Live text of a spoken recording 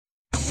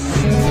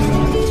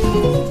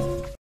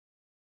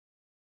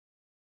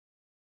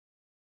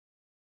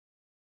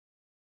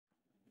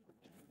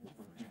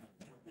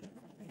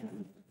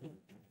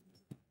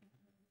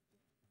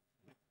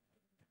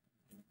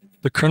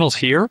The Colonel's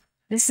here?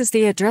 This is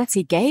the address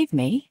he gave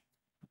me.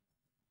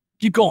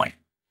 Keep going.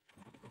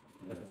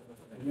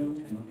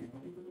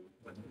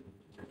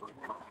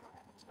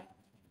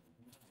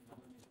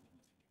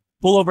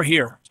 Pull over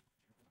here.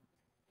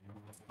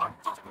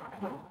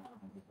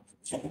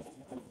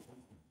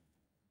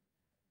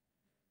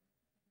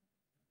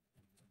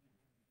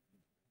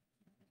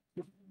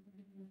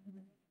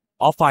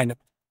 I'll find him.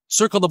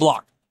 Circle the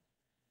block.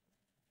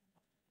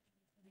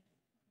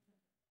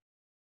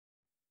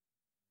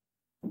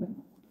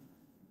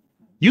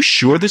 You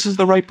sure this is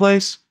the right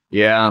place?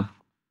 Yeah.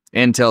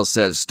 Intel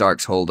says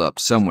Stark's holed up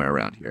somewhere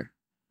around here.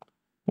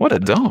 What a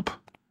dump.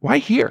 Why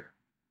here?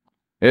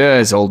 Yeah,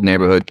 his old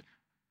neighborhood.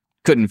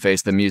 Couldn't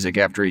face the music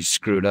after he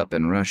screwed up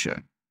in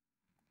Russia.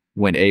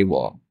 Went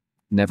AWOL.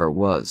 Never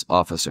was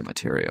officer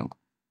material.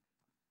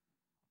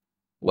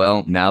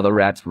 Well, now the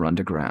rats run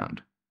to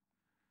ground.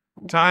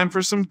 Time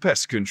for some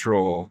pest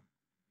control.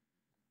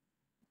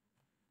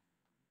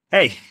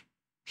 Hey,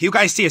 you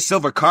guys see a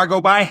silver car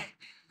go by?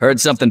 Heard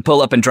something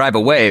pull up and drive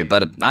away,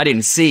 but I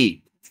didn't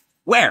see.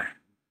 Where?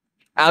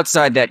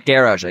 Outside that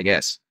garage, I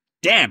guess.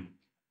 Damn.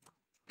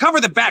 Cover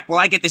the back while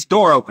I get this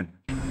door open.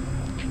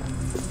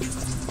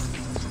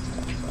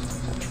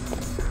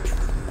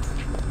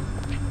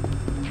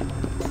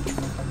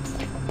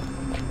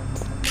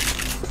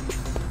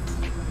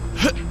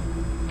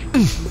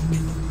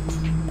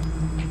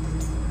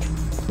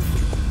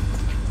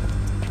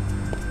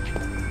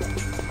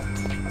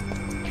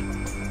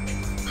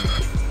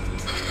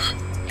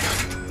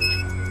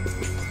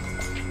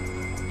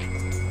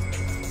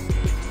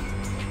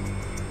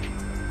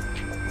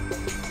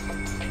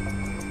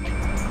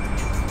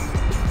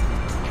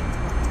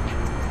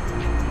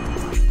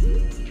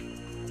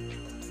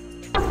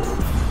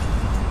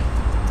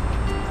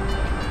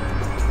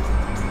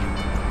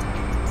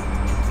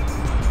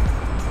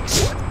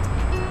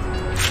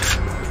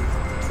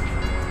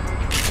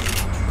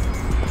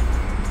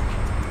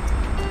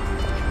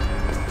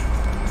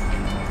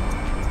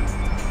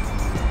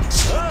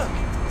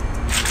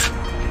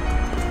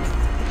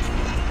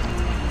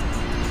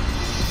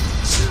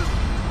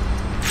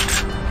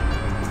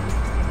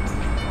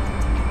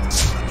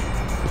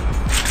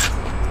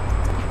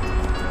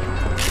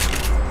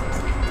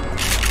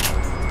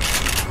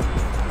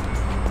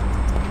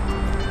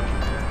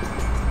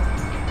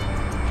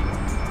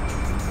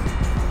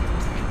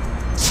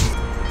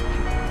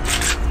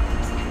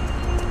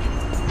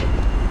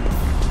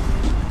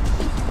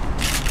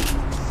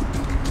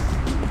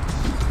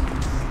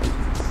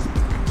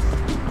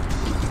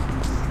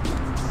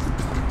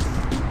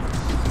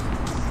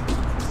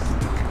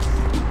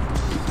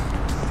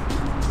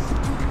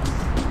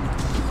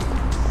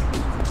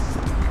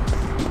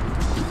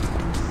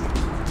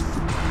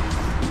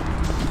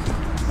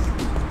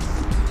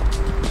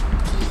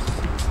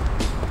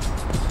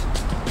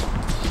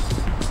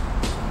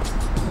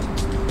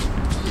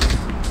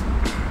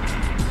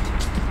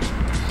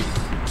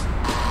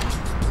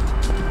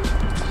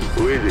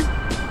 Who is it?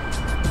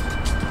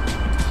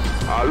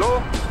 Hello?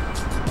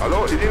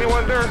 Hello? Is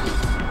anyone there?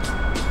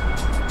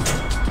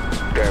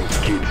 Damn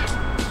kids.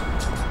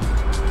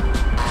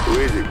 Who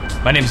is it?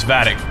 My name's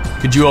Vattic.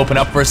 Could you open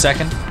up for a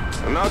second?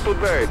 Not too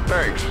bad,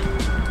 thanks.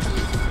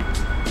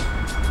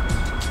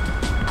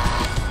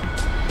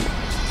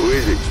 Who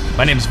is it?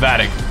 My name's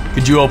Vattic.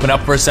 Could you open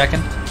up for a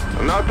second?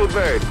 Not too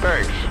bad,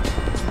 thanks.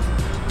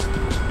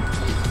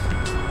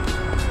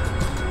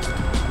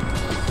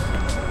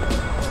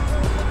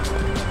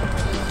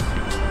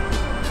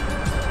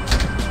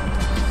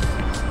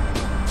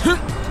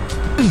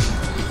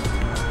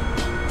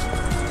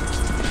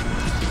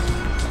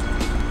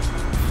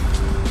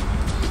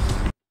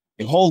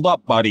 Hold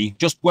up, buddy.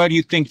 Just where do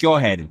you think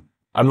you're headed?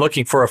 I'm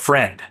looking for a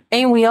friend.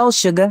 Ain't we all,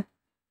 sugar?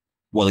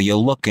 Well, you're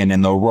looking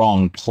in the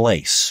wrong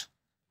place.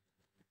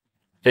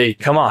 Hey,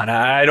 come on.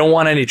 I don't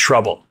want any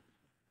trouble.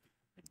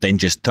 Then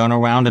just turn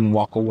around and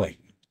walk away.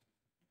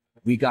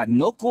 We got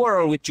no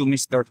quarrel with you,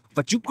 mister.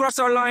 But you cross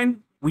our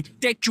line, we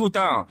take you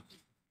down.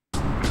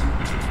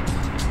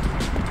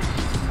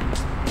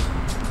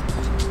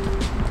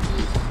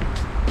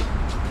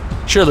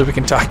 Surely we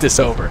can talk this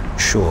over.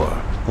 Sure,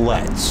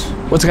 let's.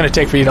 What's it gonna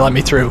take for you to let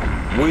me through?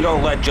 We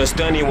don't let just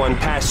anyone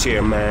pass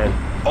here, man.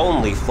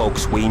 Only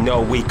folks we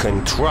know we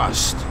can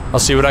trust. I'll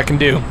see what I can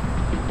do.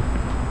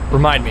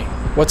 Remind me,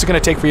 what's it gonna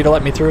take for you to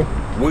let me through?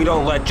 We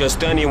don't let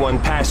just anyone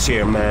pass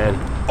here, man.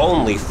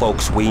 Only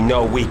folks we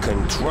know we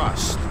can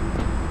trust.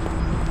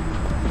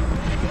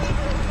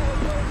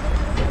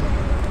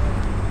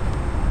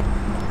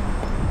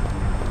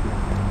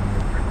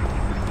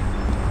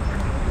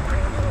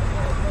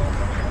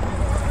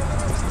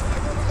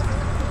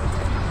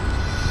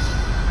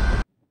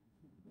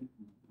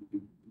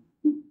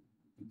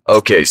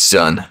 Okay,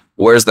 son.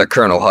 Where's the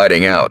Colonel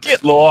hiding out?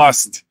 Get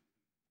lost!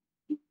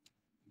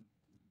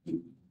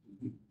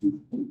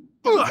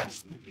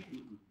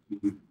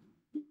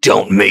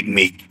 Don't make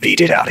me beat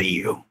it out of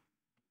you.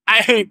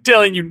 I ain't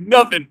telling you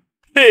nothing,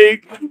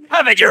 pig!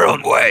 Have it your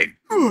own way.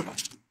 Put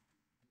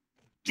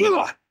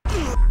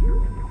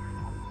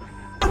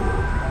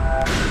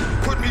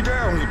me down.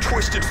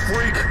 twisted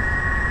freak!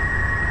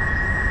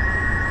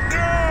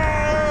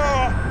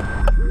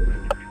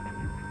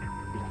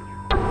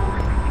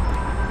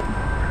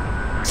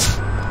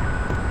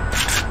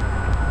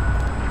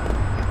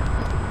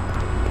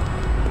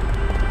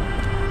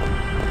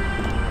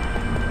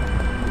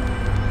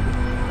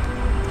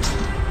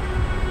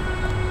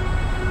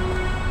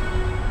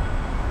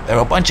 There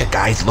are a bunch of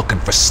guys looking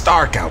for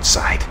Stark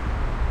outside.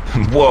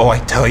 Whoa, I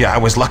tell you, I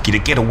was lucky to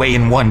get away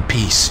in one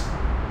piece.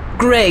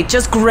 Great,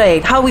 just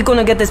great. How are we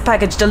gonna get this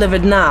package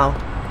delivered now?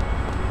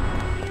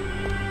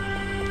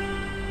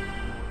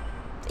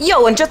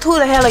 Yo, and just who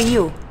the hell are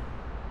you?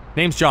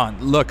 Name's John.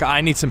 Look,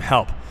 I need some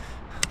help.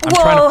 I'm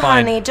trying Whoa, to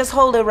find... honey, just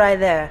hold it right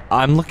there.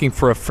 I'm looking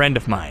for a friend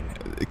of mine,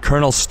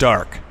 Colonel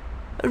Stark.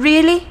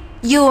 Really?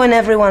 You and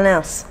everyone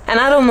else. And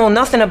I don't know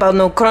nothing about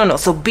no colonel,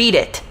 so beat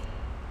it.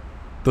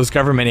 Those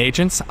government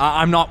agents?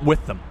 I'm not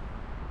with them.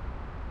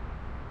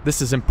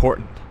 This is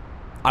important.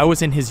 I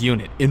was in his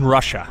unit, in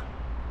Russia,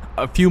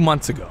 a few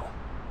months ago.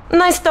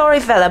 Nice story,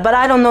 fella, but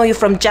I don't know you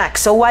from Jack,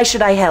 so why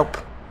should I help?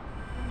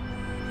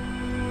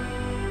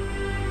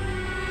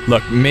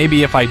 Look,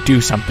 maybe if I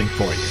do something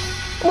for you.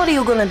 What are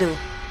you gonna do?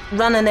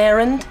 Run an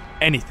errand?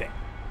 Anything.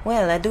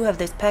 Well, I do have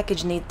this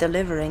package need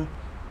delivering.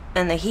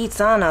 And the heat's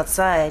on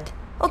outside.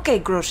 Okay,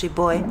 grocery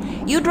boy.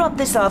 You drop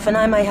this off and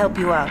I might help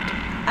you out.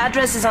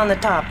 Address is on the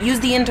top. Use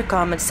the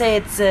intercom and say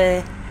it's,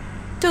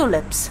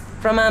 Tulips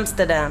from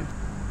Amsterdam.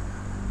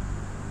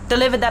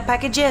 Delivered that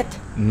package yet?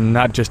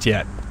 Not just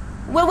yet.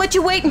 Well, what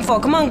you waiting for?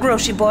 Come on,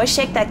 grocery boy.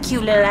 Shake that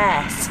cute little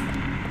ass.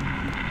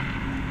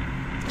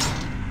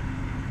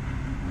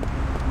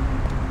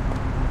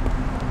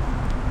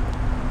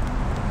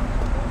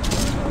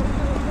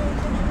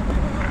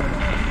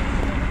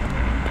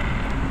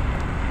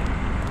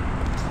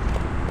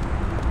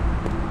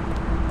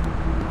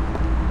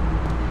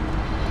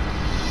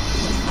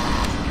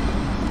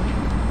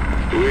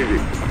 Who is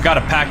it? I've got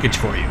a package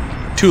for you.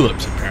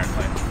 Tulips,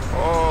 apparently.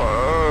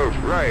 Oh,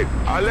 right.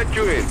 I'll let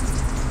you in.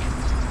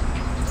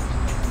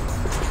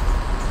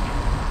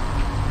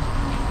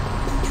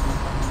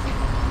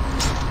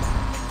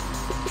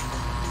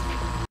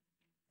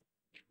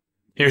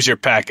 Here's your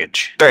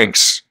package.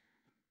 Thanks.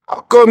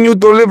 How come you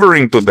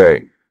delivering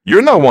today?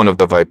 You're not one of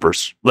the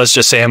Vipers. Let's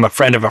just say I'm a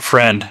friend of a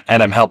friend,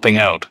 and I'm helping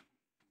out.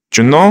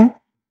 You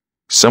know,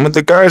 some of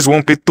the guys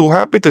won't be too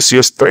happy to see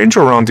a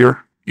stranger around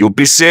here. You'll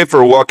be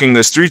safer walking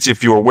the streets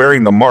if you are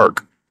wearing the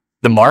mark.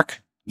 The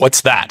mark?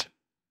 What's that?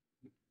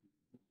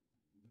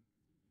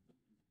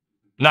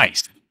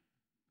 Nice.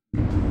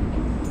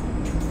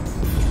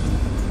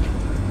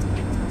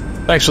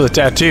 Thanks for the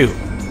tattoo.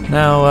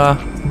 Now,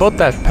 about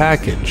that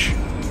package.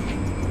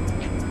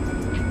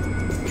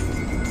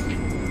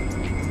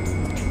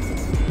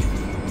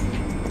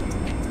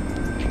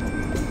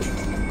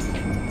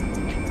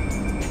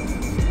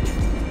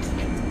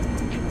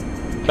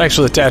 Thanks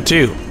for the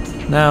tattoo.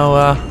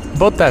 Now,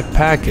 about that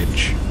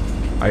package.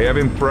 I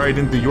haven't pried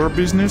into your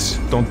business,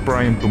 don't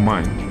pry into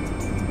mine.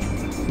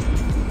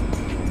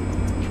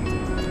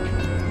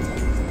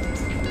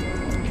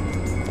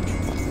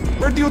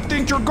 Where do you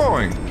think you're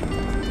going?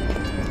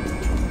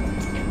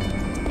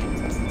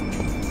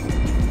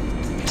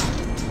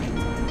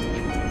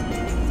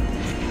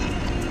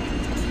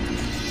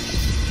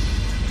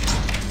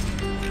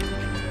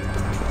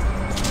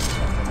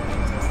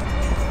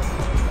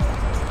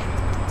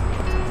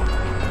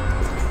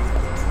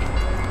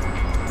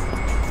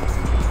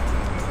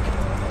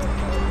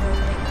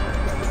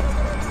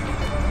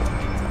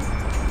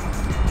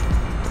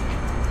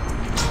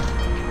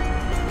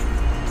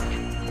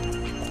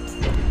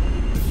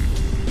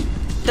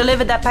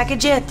 Delivered that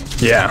package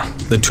yet? Yeah,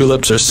 the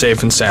tulips are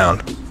safe and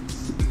sound.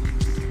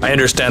 I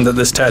understand that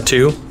this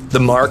tattoo, the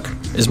mark,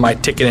 is my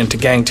ticket into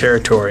gang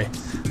territory,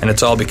 and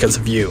it's all because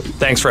of you.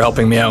 Thanks for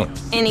helping me out.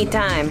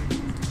 Anytime.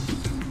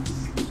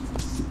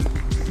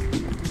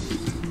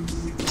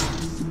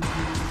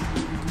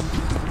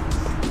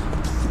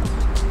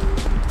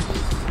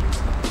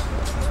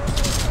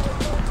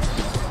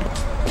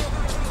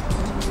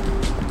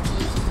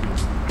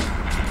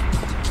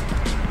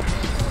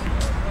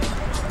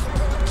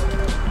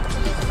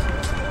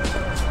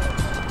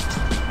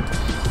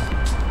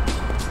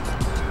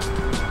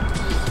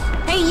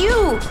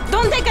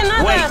 Don't take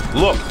another! Wait,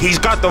 look, he's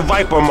got the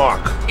Viper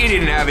mark. He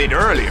didn't have it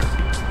earlier.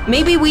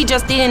 Maybe we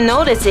just didn't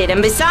notice it,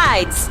 and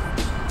besides,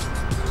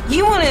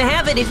 he wouldn't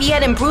have it if he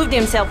hadn't proved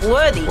himself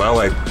worthy. Well,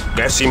 I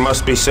guess he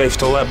must be safe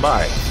to let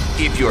by.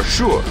 If you're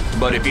sure,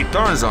 but if he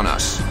turns on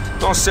us,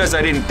 don't says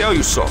I didn't tell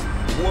you so.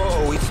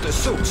 Whoa, it's the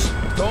suits.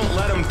 Don't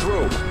let him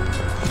through.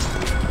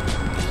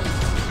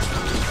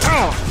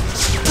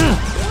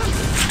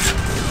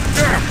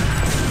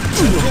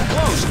 Too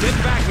close, get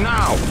back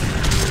now.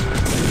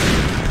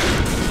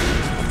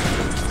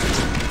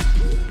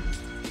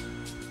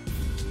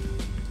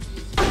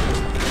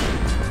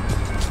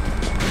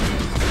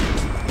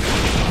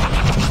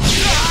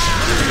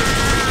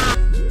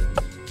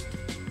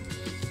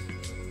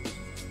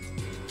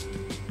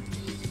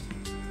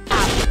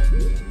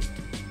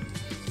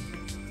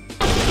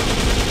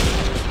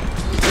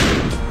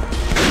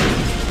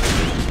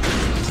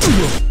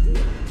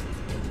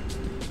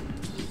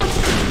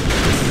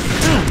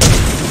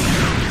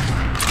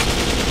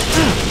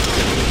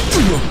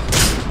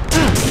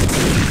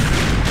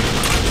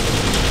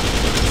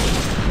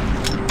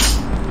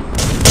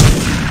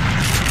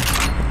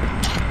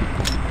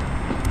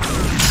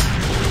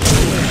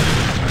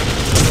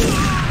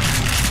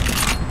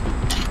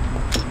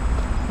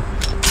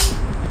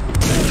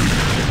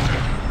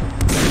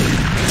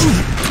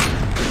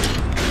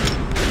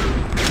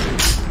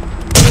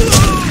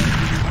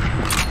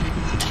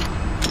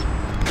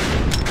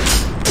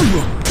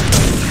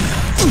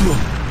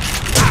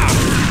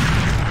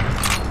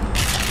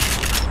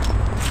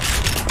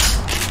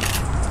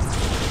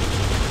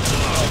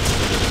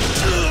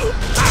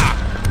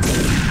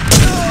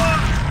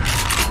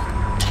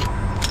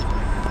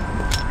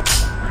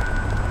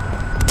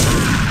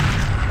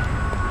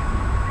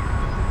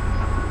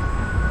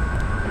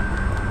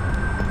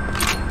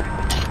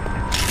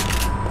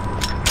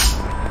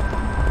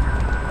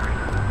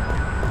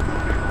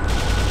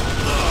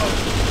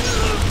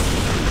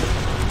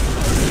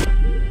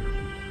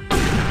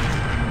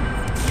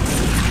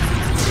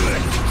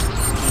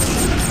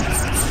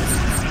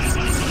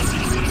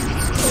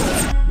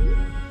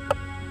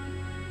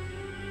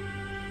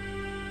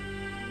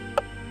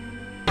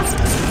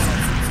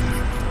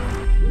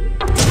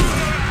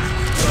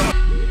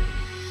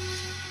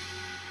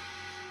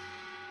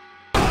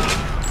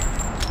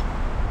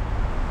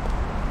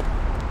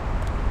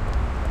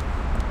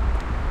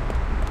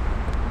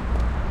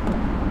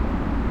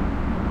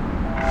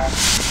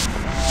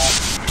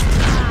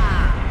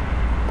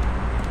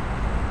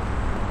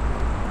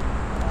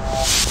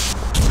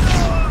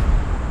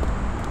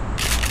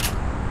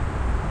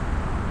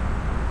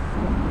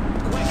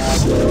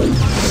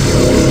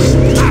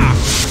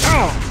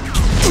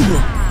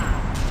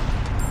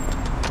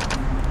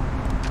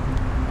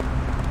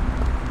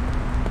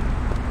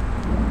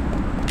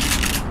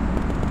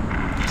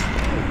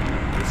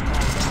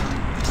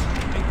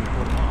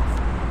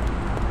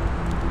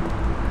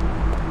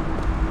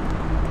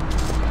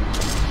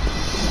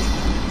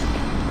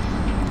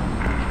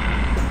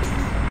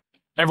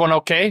 Everyone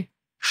okay?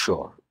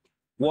 Sure.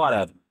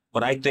 Whatever.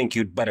 But I think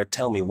you'd better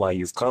tell me why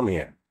you've come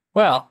here.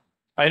 Well,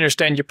 I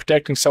understand you're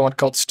protecting someone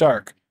called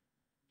Stark.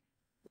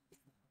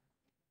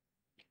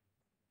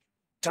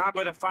 Top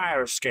of the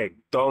fire escape.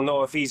 Don't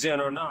know if he's in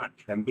or not.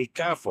 And be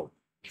careful.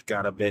 He's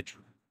got a bit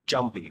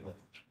jumpy.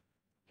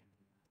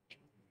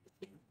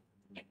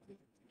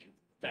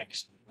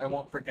 Thanks. I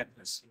won't forget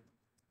this.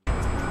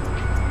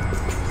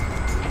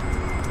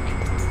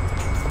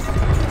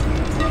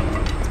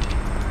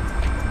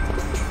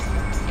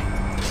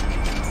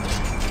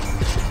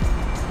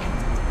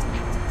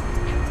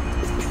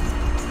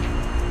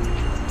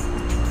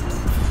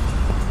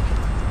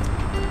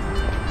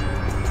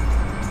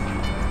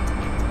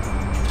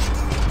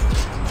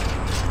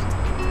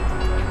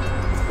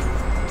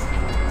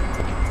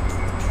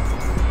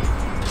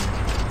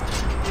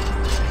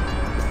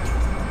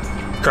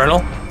 Colonel?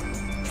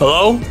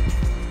 Hello?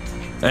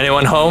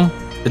 Anyone home?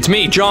 It's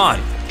me, John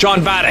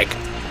Vattic.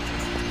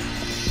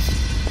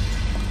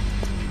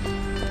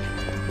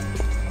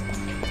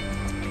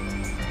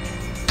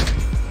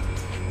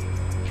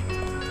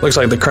 Looks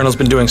like the Colonel's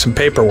been doing some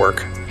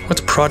paperwork.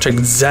 What's Project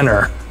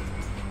Zener?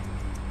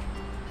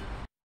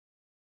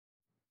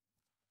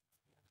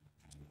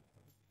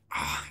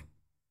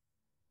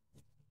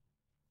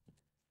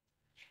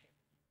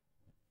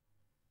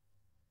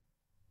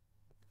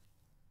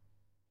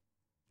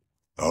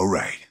 All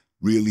right,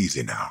 real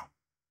easy now.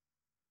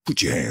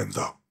 Put your hands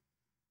up.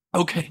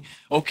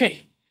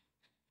 Okay.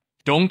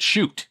 Don't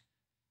shoot.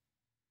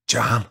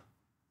 John?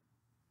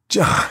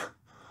 John,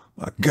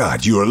 my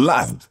God, you're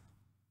alive.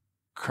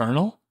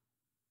 Colonel?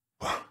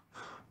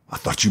 I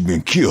thought you'd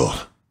been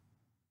killed.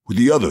 With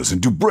the others in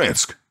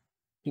Dubransk.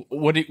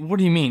 What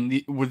do you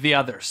mean, with the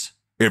others?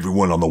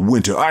 Everyone on the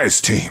Winter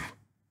Ice team.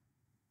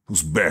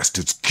 Those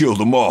bastards killed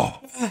them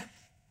all.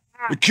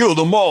 They killed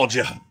them all,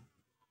 John.